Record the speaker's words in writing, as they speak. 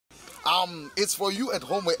it's for you at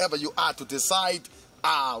home, wherever you are, to decide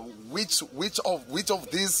which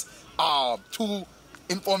of these two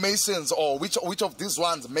informations, or which of these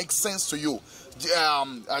ones makes sense to you.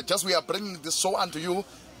 Just we are bringing this show unto you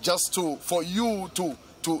just for you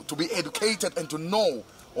to be educated and to know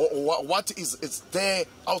what is there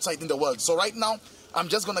outside in the world. So right now, I'm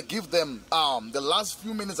just gonna give them the last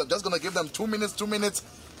few minutes. I'm just gonna give them 2 minutes,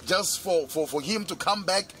 just for him to come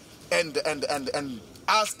back and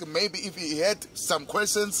ask maybe if he had some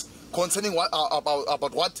questions concerning what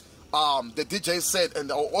about what the DJ said,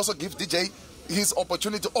 and I'll also give DJ his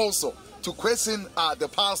opportunity also to question the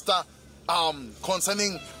pastor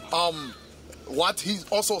concerning what he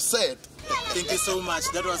also said. Thank you so much.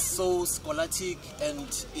 That was so scholastic and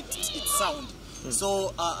it sound.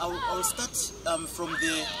 So I'll start from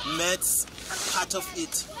the maths part of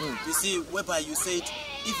it. You see, whereby you said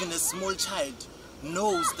even a small child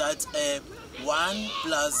knows that 1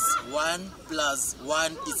 plus 1 plus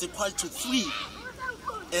 1 is equal to 3.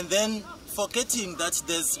 And then forgetting that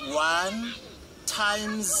there's 1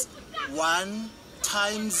 times 1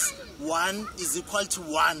 times 1 is equal to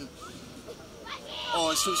 1.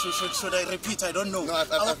 Or should I repeat? I don't know. No,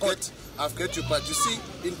 I've got you, but you see,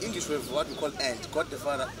 in English we have what we call and. God the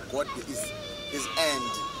Father, God is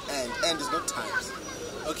and is not times.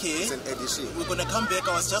 Okay. It's an addition. We're gonna come back.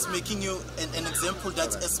 I was just making you an example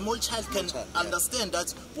that a small child can understand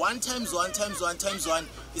that 1 times 1 times 1 times 1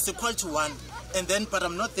 is equal to 1. And then, but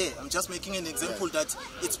I'm not there. I'm just making an example that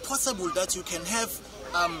it's possible that you can have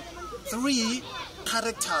 3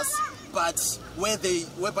 characters, but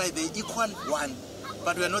whereby they equal 1.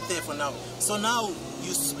 But we're not there for now. So now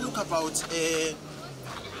you spoke about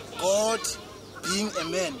God being a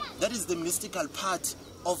man. That is the mystical part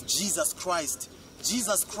of Jesus Christ.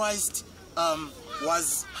 Jesus Christ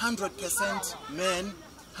was 100% man,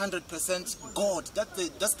 100% God.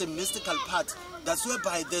 That's the mystical part. That's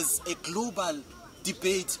whereby there's a global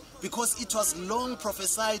debate, because it was long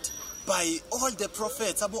prophesied by all the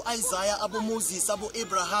prophets, Abu Isaiah, Abu Moses, Abu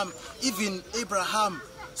Abraham. Even Abraham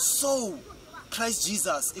saw Christ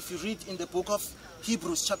Jesus. If you read in the book of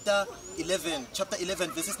Hebrews chapter 11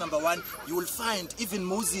 verses number 1, you will find even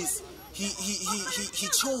Moses, he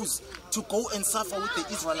chose to go and suffer with the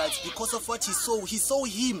Israelites because of what he saw. He saw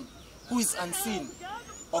him who is unseen,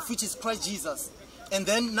 of which is Christ Jesus. And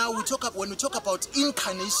then now when we talk about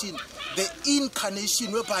incarnation, the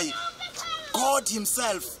incarnation whereby God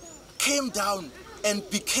himself came down and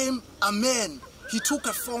became a man. He took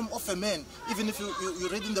a form of a man. Even if you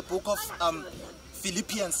read in the book of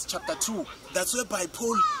Philippians chapter 2, that's whereby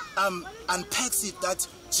Paul unpacks it that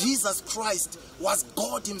Jesus Christ was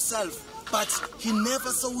God himself, but he never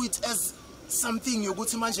saw it as something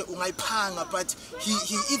yokuthi manje ungayiphanga, but he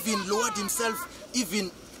even lowered himself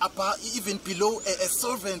even below a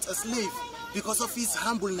servant, a slave, because of his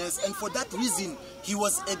humbleness, and for that reason he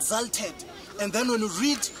was exalted. And then when you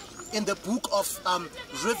read in the book of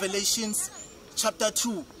Revelations chapter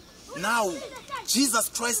 2, now Jesus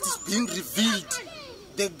Christ is being revealed,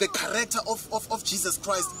 the character of Jesus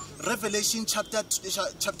Christ. Revelation chapter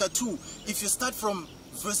 2, if you start from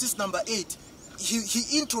verses number 8,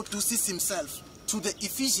 he introduces himself to the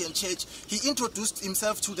Ephesian church. He introduced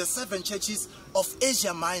himself to the 7 churches of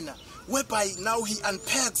Asia Minor, whereby now he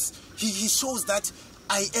unpacks, he shows that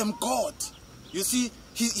I am God. You see,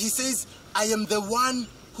 he says, I am the one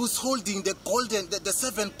who's holding the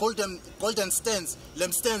 7 golden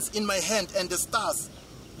lampstands in my hand, and the stars.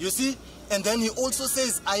 You see? And then he also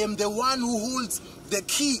says, I am the one who holds the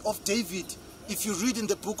key of David. If you read in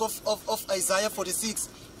the book of Isaiah 46,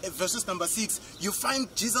 verses number 6, you find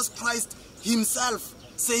Jesus Christ himself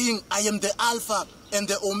saying, I am the Alpha and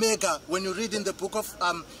the Omega. When you read in the book of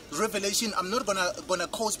Revelation, I'm not gonna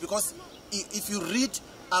quote, because if you read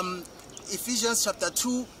Ephesians chapter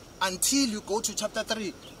 2 until you go to chapter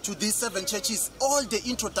 3, to these 7 churches, all the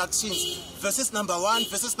introductions, verses number 1,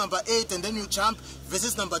 verses number 8, and then you jump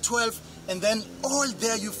verses number 12, and then all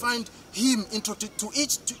there you find him to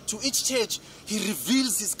each church. He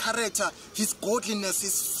reveals his character, his godliness,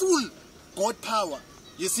 his full God power.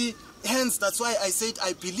 You see, hence that's why I said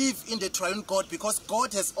I believe in the triune God, because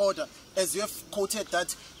God has order, as you have quoted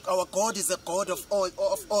that our God is a God of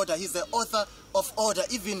order. He's the author of order.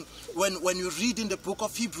 Even when you read in the book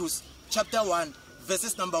of Hebrews chapter 1,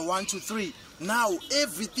 verses number 1 to 3, now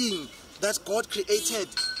everything that God created,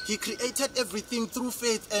 he created everything through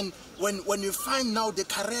faith. And when you find now the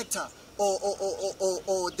character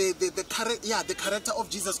the character of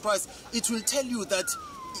Jesus Christ, it will tell you that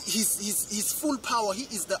his full power, he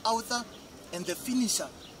is the author and the finisher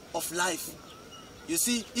of life. You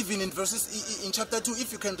see, even in verses in chapter 2,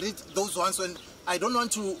 if you can read those ones, I don't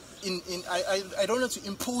want to I don't want to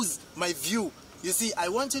impose my view. You see, I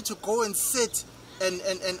want you to go and sit and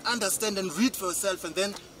understand and read for yourself, and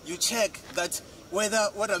then you check that whether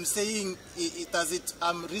what I'm saying does it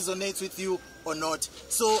resonate with you or not.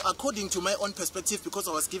 So according to my own perspective, because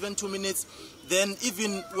I was given 2 minutes, then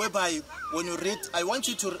even whereby when you read, I want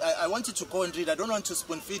you to go and read. I don't want to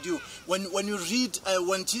spoon feed you. When you read,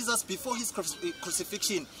 when Jesus, before his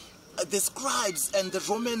crucifixion, the scribes and the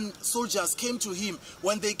Roman soldiers came to him.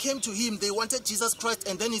 When they came to him, they wanted Jesus Christ,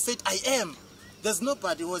 and then he said, I am. There's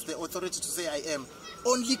nobody who has the authority to say I am.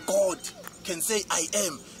 Only God can say I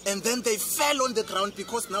am. And then they fell on the ground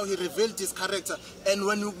because now he revealed his character. And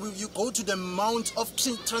when you go to the Mount of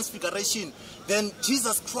Transfiguration, then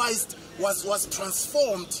Jesus Christ was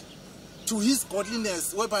transformed to his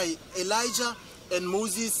godliness, whereby Elijah and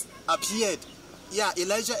Moses appeared. Yeah,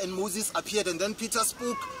 Elijah and Moses appeared, and then Peter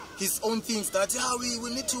spoke his own things that we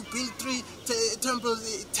need to build 3 temple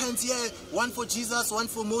tents here, one for Jesus, one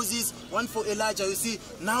for Moses, one for Elijah. You see,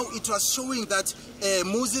 now it was showing that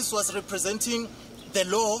Moses was representing the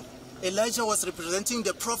law, Elijah was representing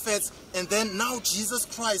the prophets, and then now Jesus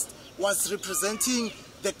Christ was representing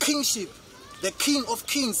the kingship, the King of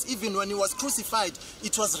Kings. Even when he was crucified,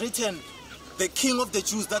 it was written, the King of the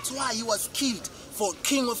Jews. That's why he was killed, for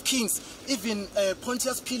King of Kings. Even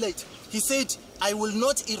Pontius Pilate, he said, I will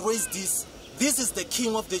not erase this. This is the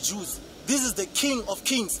King of the Jews. This is the King of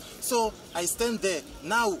Kings. So I stand there.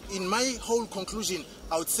 Now, in my whole conclusion,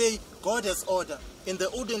 I would say God has order. In the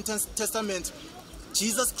Old Testament,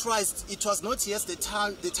 Jesus Christ, it was not yet the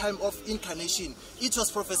time of incarnation. It was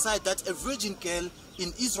prophesied that a virgin girl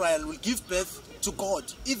in Israel will give birth to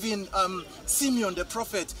God. Even Simeon the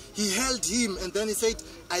prophet, he held him, and then he said,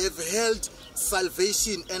 I have held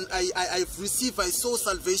salvation, and I saw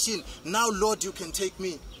salvation. Now, Lord, you can take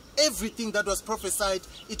me. Everything that was prophesied,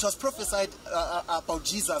 it was prophesied about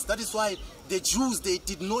Jesus. That is why the Jews, they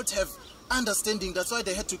did not have understanding. That's why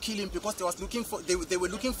they had to kill him, because they were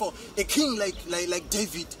looking for a king like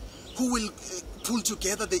David, who will pull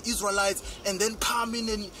together the Israelites and then come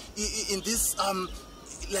in this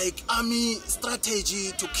like army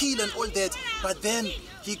strategy to kill and all that. But then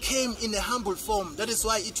he came in a humble form. That is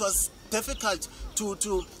why it was difficult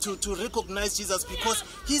to recognize Jesus, because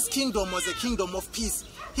his kingdom was a kingdom of peace.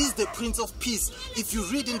 He's the Prince of Peace. If you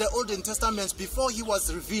read in the Old Testament, before he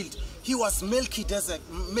was revealed, he was Melchizedek.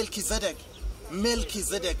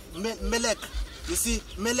 Melech. You see,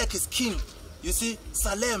 Melech is king. You see,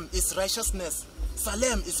 Salem is righteousness.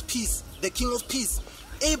 Salem is peace, the King of Peace.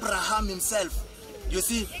 Abraham himself. You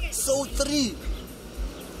see, so 3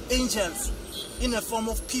 angels in a form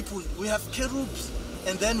of people. We have cherubs,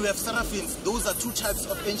 and then we have seraphims. Those are 2 types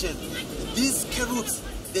of angels. These cherubs,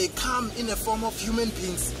 they come in a form of human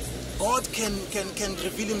beings. God can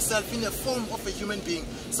reveal himself in a form of a human being.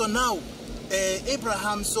 So now,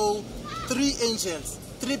 Abraham saw 3 angels,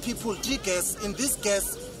 3 people, 3 guests. In these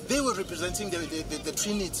guests, they were representing the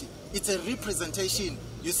Trinity. It's a representation.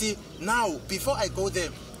 You see, now, before I go there,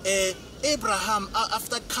 Abraham,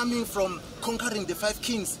 after coming from conquering the 5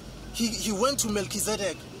 kings, he went to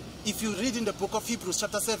Melchizedek. If you read in the book of Hebrews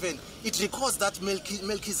chapter 7, it records that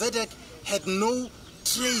Melchizedek had no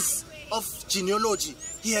trace of genealogy.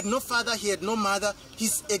 He had no father, he had no mother.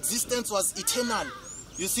 His existence was eternal.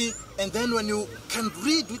 You see, and then when you can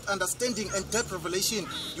read with understanding and depth revelation,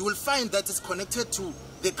 you will find that it's connected to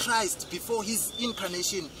the Christ before his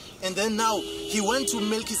incarnation. And then now he went to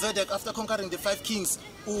Melchizedek after conquering the 5 kings,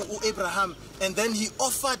 Abraham, and then he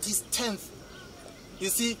offered his 10th. You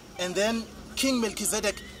see, and then King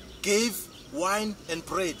Melchizedek gave wine and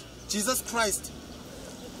bread. Jesus Christ,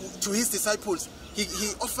 to his disciples, he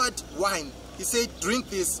offered wine. He said, drink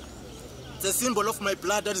this. It's a symbol of my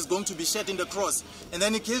blood that is going to be shed in the cross. And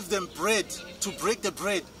then he gave them bread to break the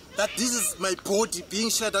bread. That this is my body being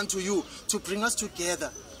shed unto you, to bring us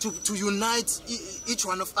together, to unite each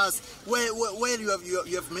one of us. Where you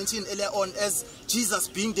have mentioned earlier on as Jesus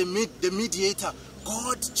being the mediator,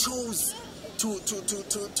 God chose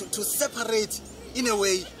to separate in a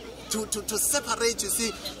way, to separate, you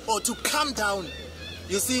see, or to come down,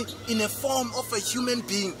 you see, in a form of a human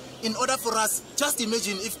being. In order for us, just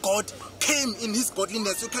imagine if God came in his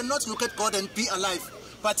godliness. You cannot look at God and be alive,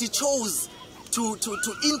 but he chose to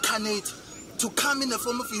incarnate, to come in the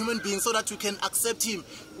form of a human being so that we can accept him.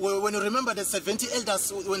 When you remember the 70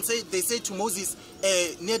 elders, when they say to Moses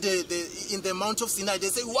near in the Mount of Sinai, they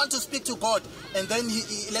say, we want to speak to God. And then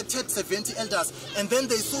he elected 70 elders. And then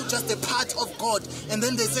they saw just a part of God. And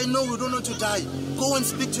then they say, no, we don't want to die. Go and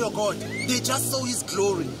speak to your God. They just saw his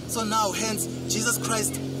glory. So now, hence, Jesus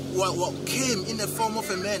Christ came in the form of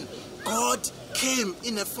a man. God came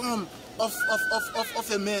in a form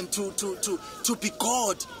of a man to be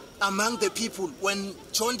God among the people. When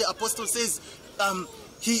John the Apostle says,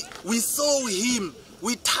 we saw him,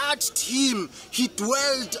 we touched him, he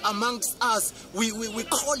dwelled amongst us. We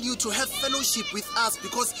call you to have fellowship with us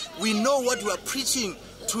because we know what we are preaching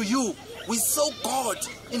to you. We saw God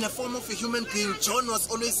in the form of a human being. John was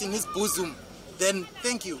always in his bosom. Then,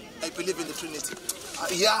 thank you. I believe in the Trinity.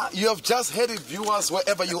 Yeah, you have just heard it, viewers,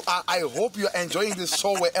 wherever you are. I hope you're enjoying this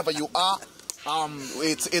show wherever you are.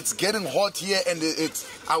 It's getting hot here, and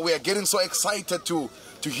we are getting so excited to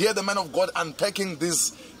hear the man of God unpacking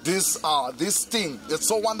this thing. It's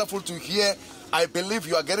so wonderful to hear. I believe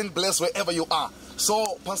you are getting blessed wherever you are.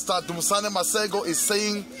 So Pastor Dumisane Masego is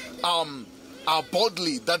saying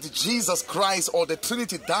boldly that Jesus Christ or the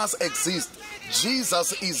Trinity does exist.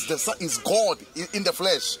 Jesus is God in the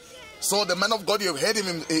flesh. So the man of God, you've heard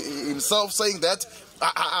him himself saying that.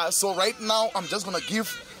 So right now, I'm just going to give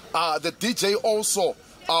the DJ also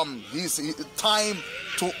his time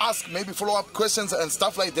to ask maybe follow-up questions and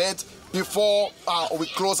stuff like that before we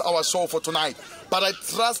close our show for tonight. But I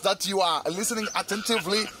trust that you are listening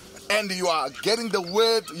attentively and you are getting the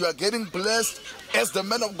word, you are getting blessed as the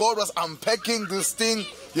man of God was unpacking this thing.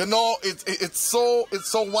 You know, it's so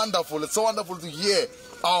wonderful. It's so wonderful to hear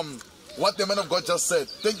what the man of God just said.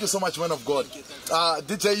 Thank you so much, man of God.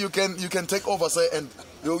 DJ, you can take over, sir, and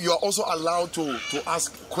you are also allowed to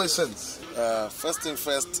ask questions. First thing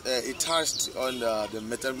first, it touched on the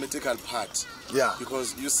mathematical part. Yeah.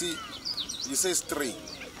 Because you see, you say 3.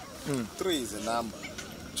 3 is a number.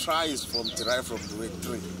 Tri is derived from the word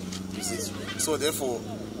 3. You see. So therefore,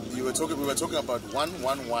 we were talking about 1,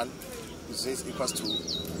 1, 1. It says equals to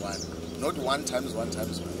 1. Not 1 times 1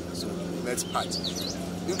 times 1. So that's part.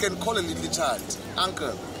 You can call a little child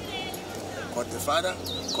uncle. God the Father,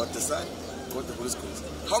 God the Son, God the Holy Spirit.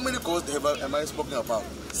 How many gods am I speaking about?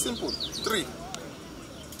 Simple. 3.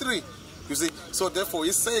 3. You see. So therefore,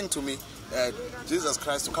 he's saying to me, Jesus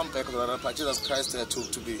Christ, to come back to the other part, Jesus Christ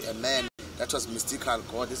to be a man. That was mystical.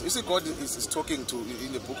 God is. You see, God is talking to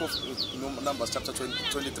in the book of Numbers, chapter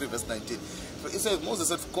 23, verse 19. It says, Moses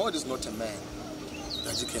said, God is not a man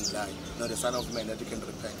that you can lie, nor the Son of Man that you can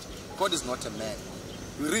repent. God is not a man.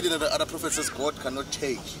 We read in the other prophets says God cannot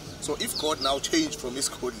change. So if God now changed from his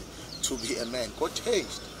God to be a man, God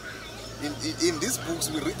changed. In these books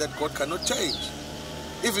we read that God cannot change.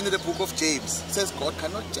 Even in the book of James, it says God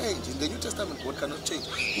cannot change. In the New Testament, God cannot change.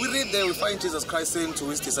 We read there, we find Jesus Christ saying to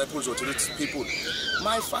his disciples or to his people,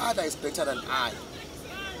 my Father is greater than I.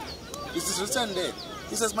 This is written there.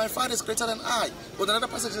 He says, my Father is greater than I. But another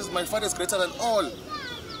passage says, my Father is greater than all.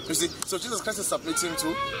 You see, so Jesus Christ is submitting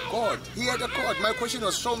to God. He had a God. My question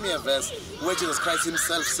was, show me a verse where Jesus Christ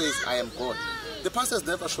himself says, I am God. The pastor has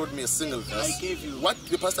never showed me a single verse. I gave you. What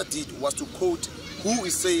the pastor did was to quote who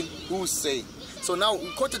is saying, who is saying. So now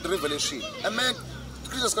we quoted the Revelation. A man,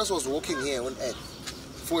 Jesus Christ was walking here on earth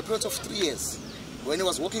for a period of 3 years. When he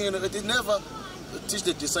was walking on earth, he never teach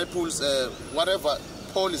the disciples whatever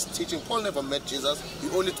Paul is teaching. Paul never met Jesus. He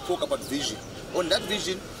only spoke about vision. On that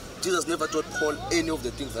vision, Jesus never taught Paul any of the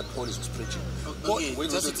things that Paul is preaching.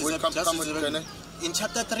 In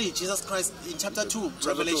chapter 3, Jesus Christ, in chapter 2,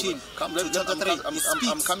 Revelation, chapter 3,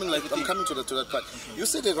 I'm coming to that part. You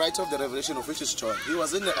see the writer of the Revelation, of which is John. He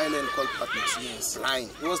was in the island called Patmos. Yes.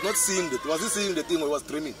 Blind. He was not seeing it. Was he seeing the thing or he was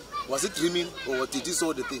dreaming? Was he dreaming or did he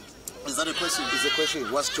saw the thing? Is that a question? It's a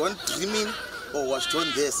question. Was John dreaming or was John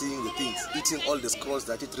there seeing the things? Eating all the scrolls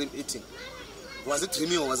that he dreamed eating? Was he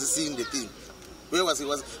dreaming or was he seeing the thing? Where was he?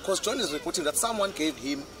 Because John is reporting that someone gave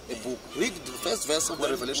him a book. Read the first verse of the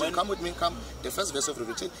Revelation. Come with me, come. The first verse of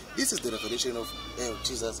Revelation. This is the revelation of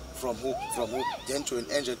Jesus from who? From who? Then to an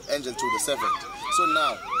angel to the servant. So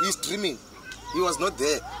now, he's dreaming. He was not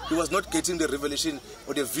there. He was not getting the revelation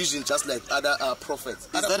or the vision just like other prophets.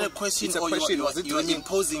 Is that a question? It's a question. Was he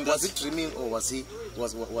imposing that? Was he dreaming or was he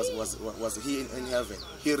in heaven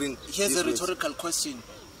hearing? Here's a rhetorical question.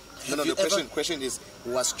 No, the question is,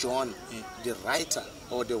 was John, the writer,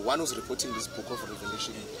 or the one who's reporting this book of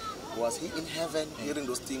Revelation, was he in heaven hearing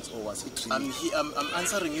those things, or was he dreaming? I'm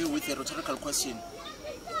answering you with a rhetorical question.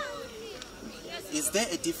 Is there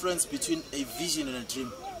a difference between a vision and a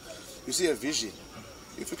dream? You see, a vision,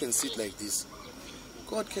 if you can sit like this,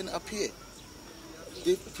 God can appear.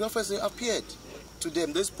 The prophets appeared to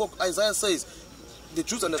them. They spoke. Isaiah says, the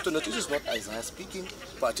Jews understood that it is not Isaiah speaking,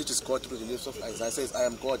 but it is God through the lips of Isaiah. Says, I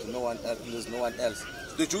am God, no one else. There's no one else.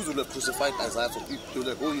 the Jews would have crucified Isaiah for people. They were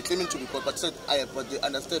like, oh, you're claiming to be God, but said, but they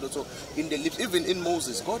understood also in the lips, even in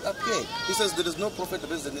Moses, God appeared. He says there is no prophet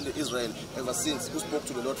raised in Israel ever since who spoke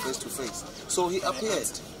to the Lord face to face. So he appeared.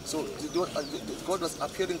 So God was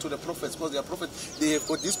appearing to the prophets because they are prophets. They have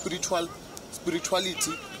got this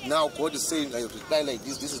spirituality. Now God is saying, I reply like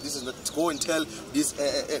this is that. Go and tell this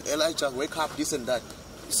Elijah, wake up, this and that.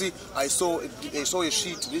 You see, I saw a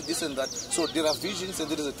sheet, this and that. So there are visions and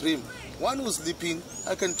there is a dream. One who's sleeping,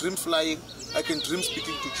 I can dream flying, I can dream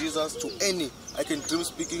speaking to Jesus, to any. I can dream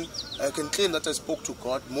speaking, I can claim that I spoke to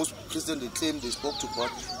God. Most Christians, they claim they spoke to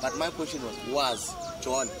God. But my question was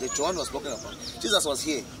John. The John was spoken about. Jesus was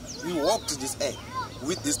here. He walked this earth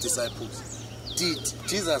with these disciples. Did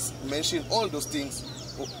Jesus mention all those things?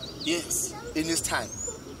 Yes. In his time.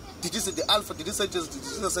 Did he say the Alpha? Did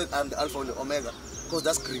Jesus say, I'm the Alpha and the Omega? Because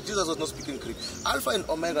that's Greek. Jesus was not speaking Greek. Alpha and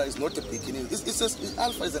Omega is not the beginning. It says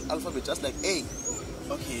Alpha is an alphabet, just like A.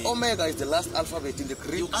 Okay. Omega is the last alphabet in the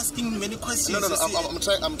Greek. You're asking many questions. No.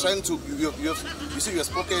 I'm trying to. You see, you have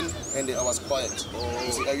spoken, and I was quiet. Oh.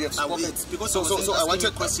 You see, you have spoken. Because so I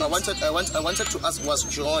wanted to ask: was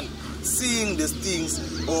John seeing these things,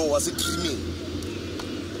 or was he dreaming?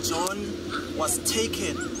 John was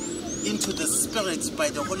taken into the Spirit by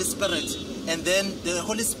the Holy Spirit, and then the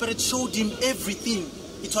Holy Spirit showed him everything.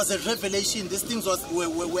 It was a revelation. These things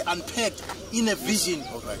were unpacked in a vision.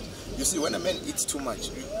 Okay. You see, when a man eats too much,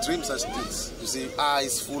 you dream such things. You see,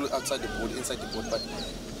 eyes full outside the body, inside the body. But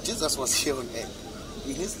Jesus was here on earth.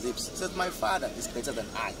 In his lips, he said, my Father is greater than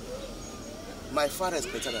I. My Father is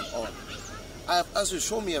greater than all. I have asked you,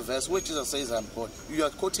 show me a verse where Jesus says, I'm God. You are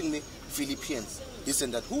quoting me Philippians. This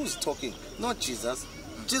and that. Who is talking? Not Jesus.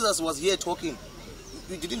 Jesus was here talking.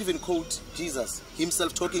 You didn't even quote Jesus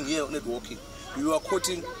himself talking here on it walking. You are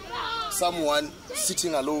quoting someone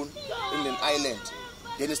sitting alone in an island.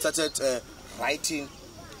 Then he started writing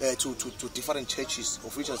to different churches,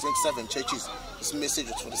 of which I think 7 churches. This message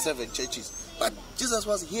was for the 7 churches. But Jesus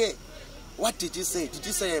was here. What did he say? Did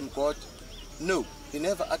he say I am God? No. He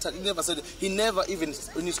never uttered, he never said it. He never even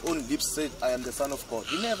in his own lips said, I am the Son of God.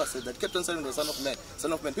 He never said that. He kept on saying the Son of Man.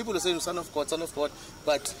 Son of Man. People are saying Son of God,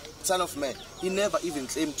 but Son of Man. He never even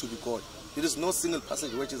claimed to be God. There is no single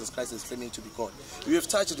passage where Jesus Christ is claiming to be God. We have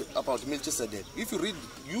touched about Melchizedek. If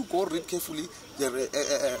you go read carefully the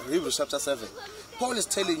Hebrews chapter 7. Paul is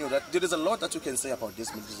telling you that there is a lot that you can say about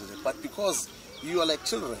this Melchizedek, but because you are like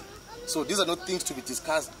children, so these are not things to be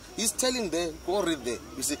discussed. He's telling them, go read there.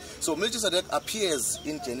 You see, so Melchizedek appears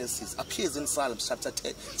in Genesis, appears in Psalms chapter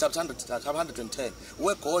 110,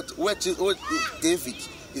 where David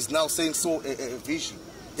is now saying, so a vision.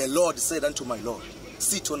 The Lord said unto my Lord,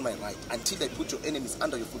 sit on my right until I put your enemies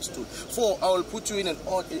under your footstool. For I will put you in a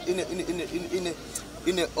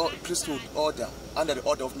priesthood order, under the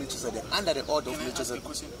order of Melchizedek. Under the order of Melchizedek.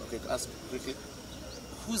 Okay, ask quickly.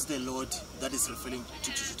 Who's the Lord that is referring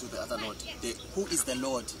to the other Lord? Who is the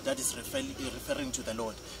Lord that is referring to the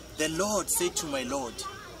Lord? The Lord said to my Lord.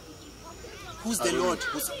 Who's the Lord?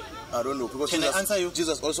 I don't know. Because Can I answer you?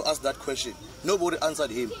 Jesus also asked that question. Nobody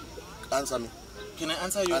answered him. Answer me. Can I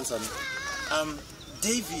answer you? Answer me.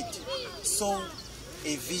 David saw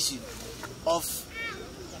a vision of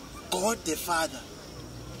God the Father.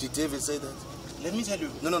 Did David say that? Let me tell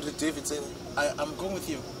you. No, did David say that? I'm going with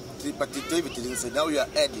you. But David didn't say. Now you are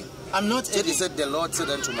adding. I'm not adding. He said, the Lord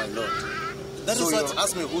said unto my Lord. That so is you what...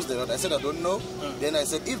 asked me who's the Lord. I said, I don't know. Then I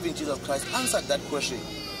said, even Jesus Christ answered that question.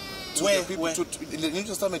 Where? In the New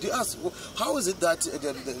Testament, he asked, how is it that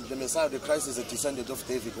the Messiah, the Christ, is a descendant of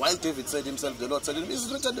David? While David said himself, the Lord said,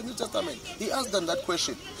 it's written in the New Testament. He asked them that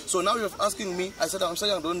question. So now you're asking me. I said, I'm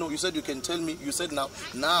saying I don't know. You said you can tell me. You said now.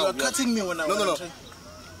 You are cutting me when I No.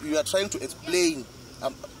 You are trying to explain.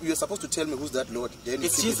 You are supposed to tell me who's that Lord. Then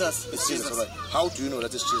it's Jesus. It's Jesus. All right. How do you know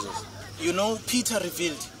that it's Jesus? You know, Peter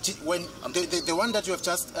revealed when the one that you have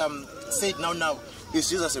just said now. Is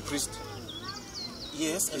Jesus a priest?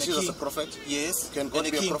 Yes. Is Jesus a prophet? Yes. Can God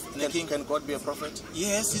be a prophet? Can God be a prophet?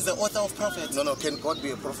 Yes, he's the author of prophets. No. Can God be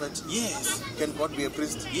a prophet? Yes. Can God be a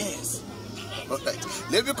priest? Yes. All right.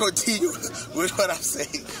 Let me continue with what I'm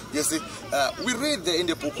saying. You see, we read there in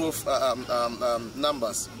the book of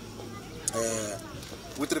Numbers,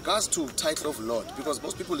 with regards to title of Lord, because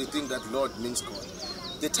most people think that Lord means God.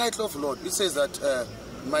 The title of Lord, it says that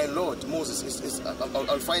my Lord Moses is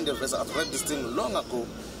I'll find a verse. I've read this thing long ago.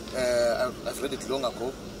 I've read it long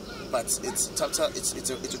ago, but it's a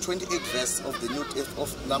 28th verse of the New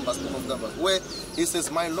of Numbers, book of Numbers, where he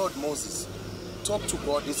says, "My Lord Moses, talk to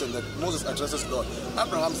God." Listen, that Moses addresses Lord.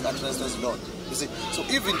 Abraham is addressed as Lord. You see, so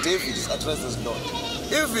even David is addressed as Lord.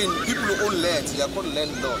 Even people who own land, they are called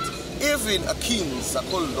landlords. Even kings are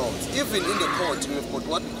called lords. Even in the court, we have got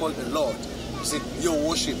what we call the Lord. You see, your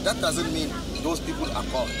worship. That doesn't mean those people are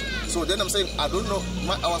God. So then I'm saying, I don't know.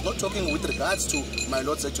 I was not talking with regards to my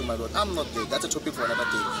Lord said to my Lord. I'm not there. That's a topic for another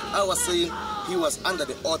day. I was saying he was under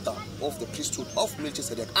the order of the priesthood of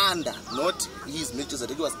Melchizedek. Under, not his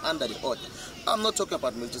Melchizedek. He was under the order. I'm not talking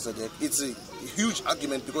about Melchizedek. It's a huge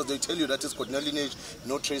argument because they tell you that it's got no lineage,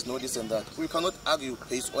 no trace, no this and that. We cannot argue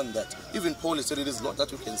based on that. Even Paul has said it is not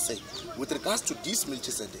that we can say. With regards to this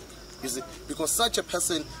Melchizedek, you see, because such a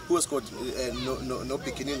person who has got no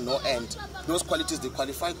beginning, no end, those qualities, they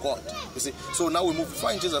qualify God. You see, so now we move.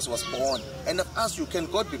 Fine, Jesus was born, and I've asked you, can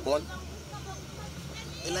God be born?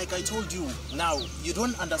 Like I told you, now you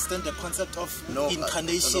don't understand the concept of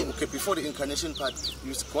incarnation. Okay, before the incarnation part,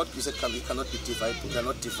 God, you said he cannot be divided. He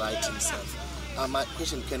cannot divide himself. My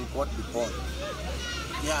question: can God be born?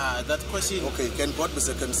 Yeah, that question. Okay, can God be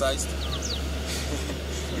circumcised?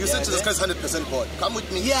 You said Jesus Christ 100% God. Come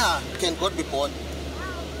with me. Yeah. Can God be born?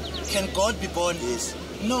 Can God be born? Yes.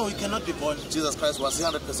 No, he cannot be born. Jesus Christ was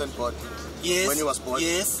 100% God. Yes. When he was born.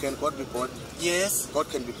 Yes. Can God be born? Yes. God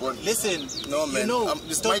can be born. Listen. No, man. You know,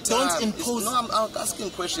 it's my time. Don't impose. I'm asking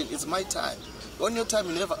a question. It's my time. On your time,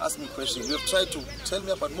 you never ask me questions. You have tried to tell me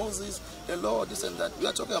about Moses, the Lord, this and that. We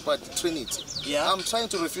are talking about the Trinity. Yeah. I'm trying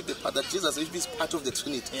to refute the part that Jesus, if he's part of the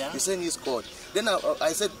Trinity, yeah, you're saying he's God. Then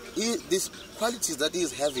I said, these qualities that he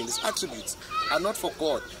is having, these attributes, are not for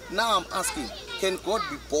God. Now I'm asking, can God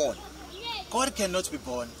be born? God cannot be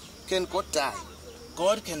born. Can God die?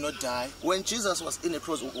 God cannot die. When Jesus was in the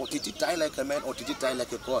cross, did he die like a man or did he die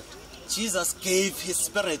like a God? Jesus gave his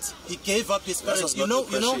spirit. He gave up his spirit. You know.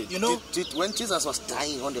 When Jesus was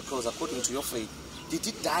dying on the cross, according to your faith, did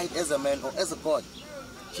he die as a man or as a God?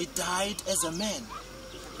 He died as a man.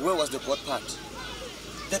 Where was the God part?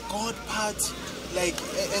 The God part, like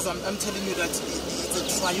as I'm telling you, that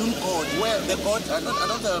it's a triune God. Where the God? I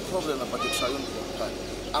don't have a problem about the triune God part.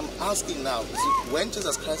 I'm asking now, when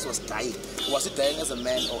Jesus Christ was dying, was he dying as a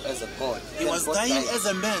man or as a God? He was dying as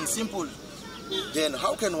a man, simple. Then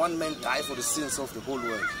how can one man die for the sins of the whole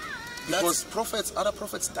world? Because other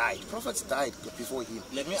prophets died. Prophets died before him.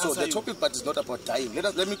 Let me so the topic part is not about dying.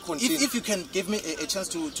 Let me continue. If you can give me a chance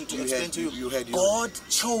to explain to you. You God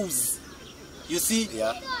chose, you see,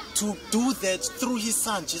 to do that through his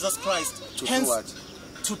son, Jesus Christ. To do what?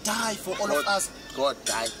 To die for all of us. God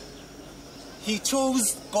died. He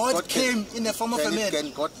chose, God came in the form of a man.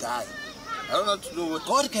 Can God die? I don't know to do what.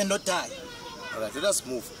 God cannot die. Alright, let us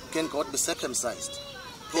move. Can God be circumcised?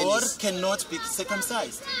 God cannot be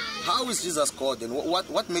circumcised. How is Jesus God then?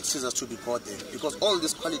 What makes Jesus to be God then? Because all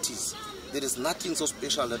these qualities, there is nothing so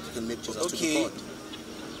special that can make Jesus to be God.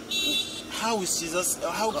 How is Jesus?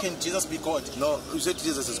 How can Jesus be God? No, you said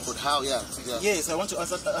Jesus is God. How? Yeah. Yes, I want to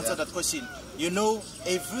answer that question. You know,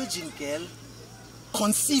 a virgin girl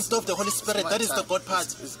conceived of the Holy Spirit. That is the God part.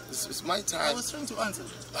 It's my time. I was trying to answer.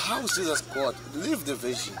 How is Jesus God? Leave the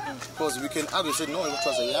vision. Because we can argue, say, no, it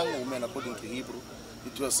was a young woman according to Hebrew.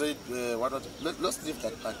 It was said, let's leave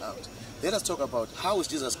that part out. Let us talk about how is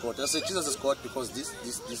Jesus God. I say Jesus is God because this.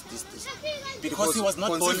 Because he was not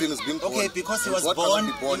born. Okay, because he was God born.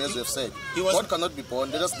 God cannot be born, as we have said. God cannot be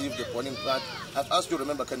born. Let us leave the born part. I've asked you,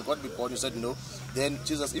 remember, can God be born? You said no. Then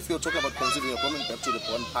Jesus, if you're talking about conceiving, you're coming back to the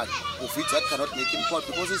born part. Of which that cannot make him God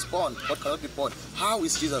because he's born. God cannot be born. How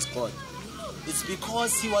is Jesus God? It's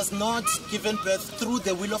because he was not given birth through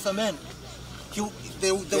the will of a man.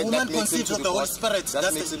 The woman conceived of the Holy Spirit.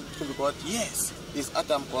 That makes him to be God? Yes. Is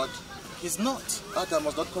Adam God? He's not. Adam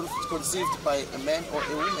was not conceived by a man or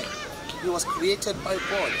a woman. He was created by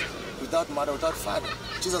God, without mother, without father.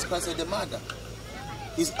 Jesus Christ had a mother.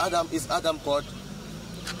 Is Adam God?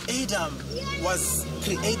 Adam was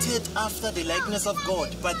created after the likeness of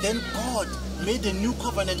God, but then God made a new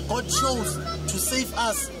covenant. God chose to save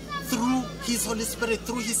us through his Holy Spirit,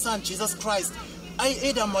 through his son, Jesus Christ.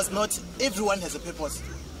 Adam was not. Everyone has a purpose.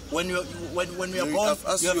 When we are born, I've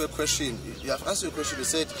asked you a question. You have asked you a question. You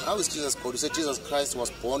said, "How is Jesus God?" You said Jesus Christ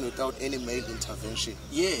was born without any male intervention.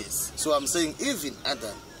 Yes. So I'm saying, even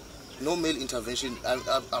Adam, no male intervention.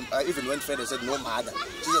 I even went further and said, no mother.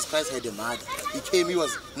 Jesus Christ had a mother. He came. He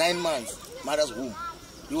was 9 months, mother's womb.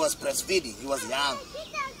 He was breastfeeding. He was young.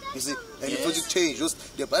 You see, and the project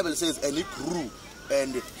changed. The Bible says, and he grew,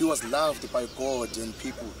 and he was loved by God and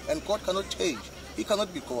people. And God cannot change. He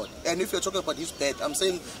cannot be God. And if you're talking about his birth, I'm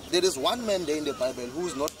saying there is one man there in the Bible who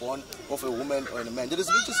is not born of a woman or a man. There is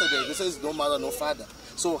Melchizedek. He says no mother, no father.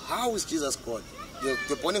 So how is Jesus God?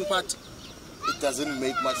 The borning part, it doesn't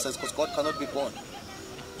make much sense because God cannot be born.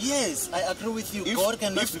 Yes, I agree with you. God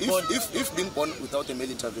cannot be born. If being born without a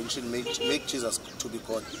male intervention make Jesus to be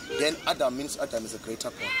God, then Adam means Adam is a greater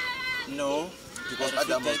God. No. Because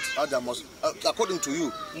Adam was according to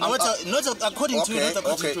you. Not according to you, not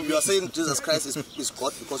according to me. You are saying Jesus Christ is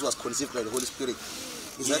God because he was conceived by the Holy Spirit.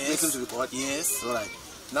 Is that making him to be God? Yes. All right.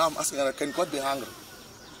 Now I'm asking, can God be hungry?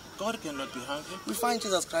 God cannot be hungry. We find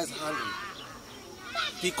Jesus Christ hungry.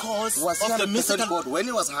 Because was he of the 100% mystical... God? When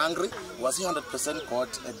he was hungry, was he 100% God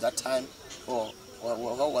at that time? Or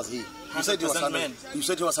how was he? You said he was 100%. Man. You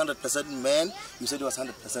said he was 100% man. You said he was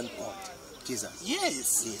 100% God. Jesus.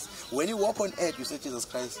 Yes. Yes. When he walked on earth, you said Jesus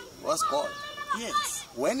Christ was God. Yes.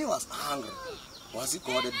 When he was hungry, was he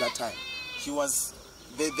God at that time? He was...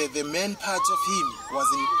 The man part of him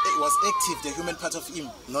was active, the human part of him.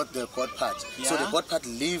 Not the God part. Yeah. So the God part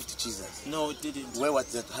lived Jesus. No, it didn't. Where was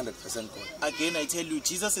that 100% God? Again, I tell you,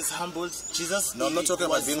 Jesus is humbled. Jesus... No, I'm not talking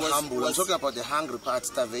about being humble. I'm talking about the hungry part,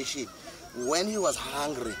 starvation. When he was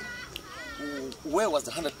hungry, where was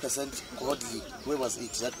the 100% godly? Where was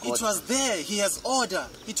it? That God? It was there. He has order.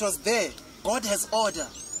 It was there. God has order.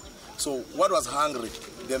 So what was hungry?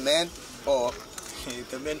 The man or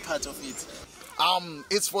the main part of it?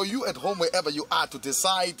 It's for you at home, wherever you are, to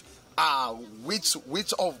decide which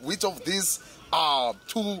of these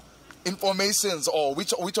two informations or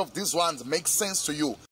which of these ones makes sense to you.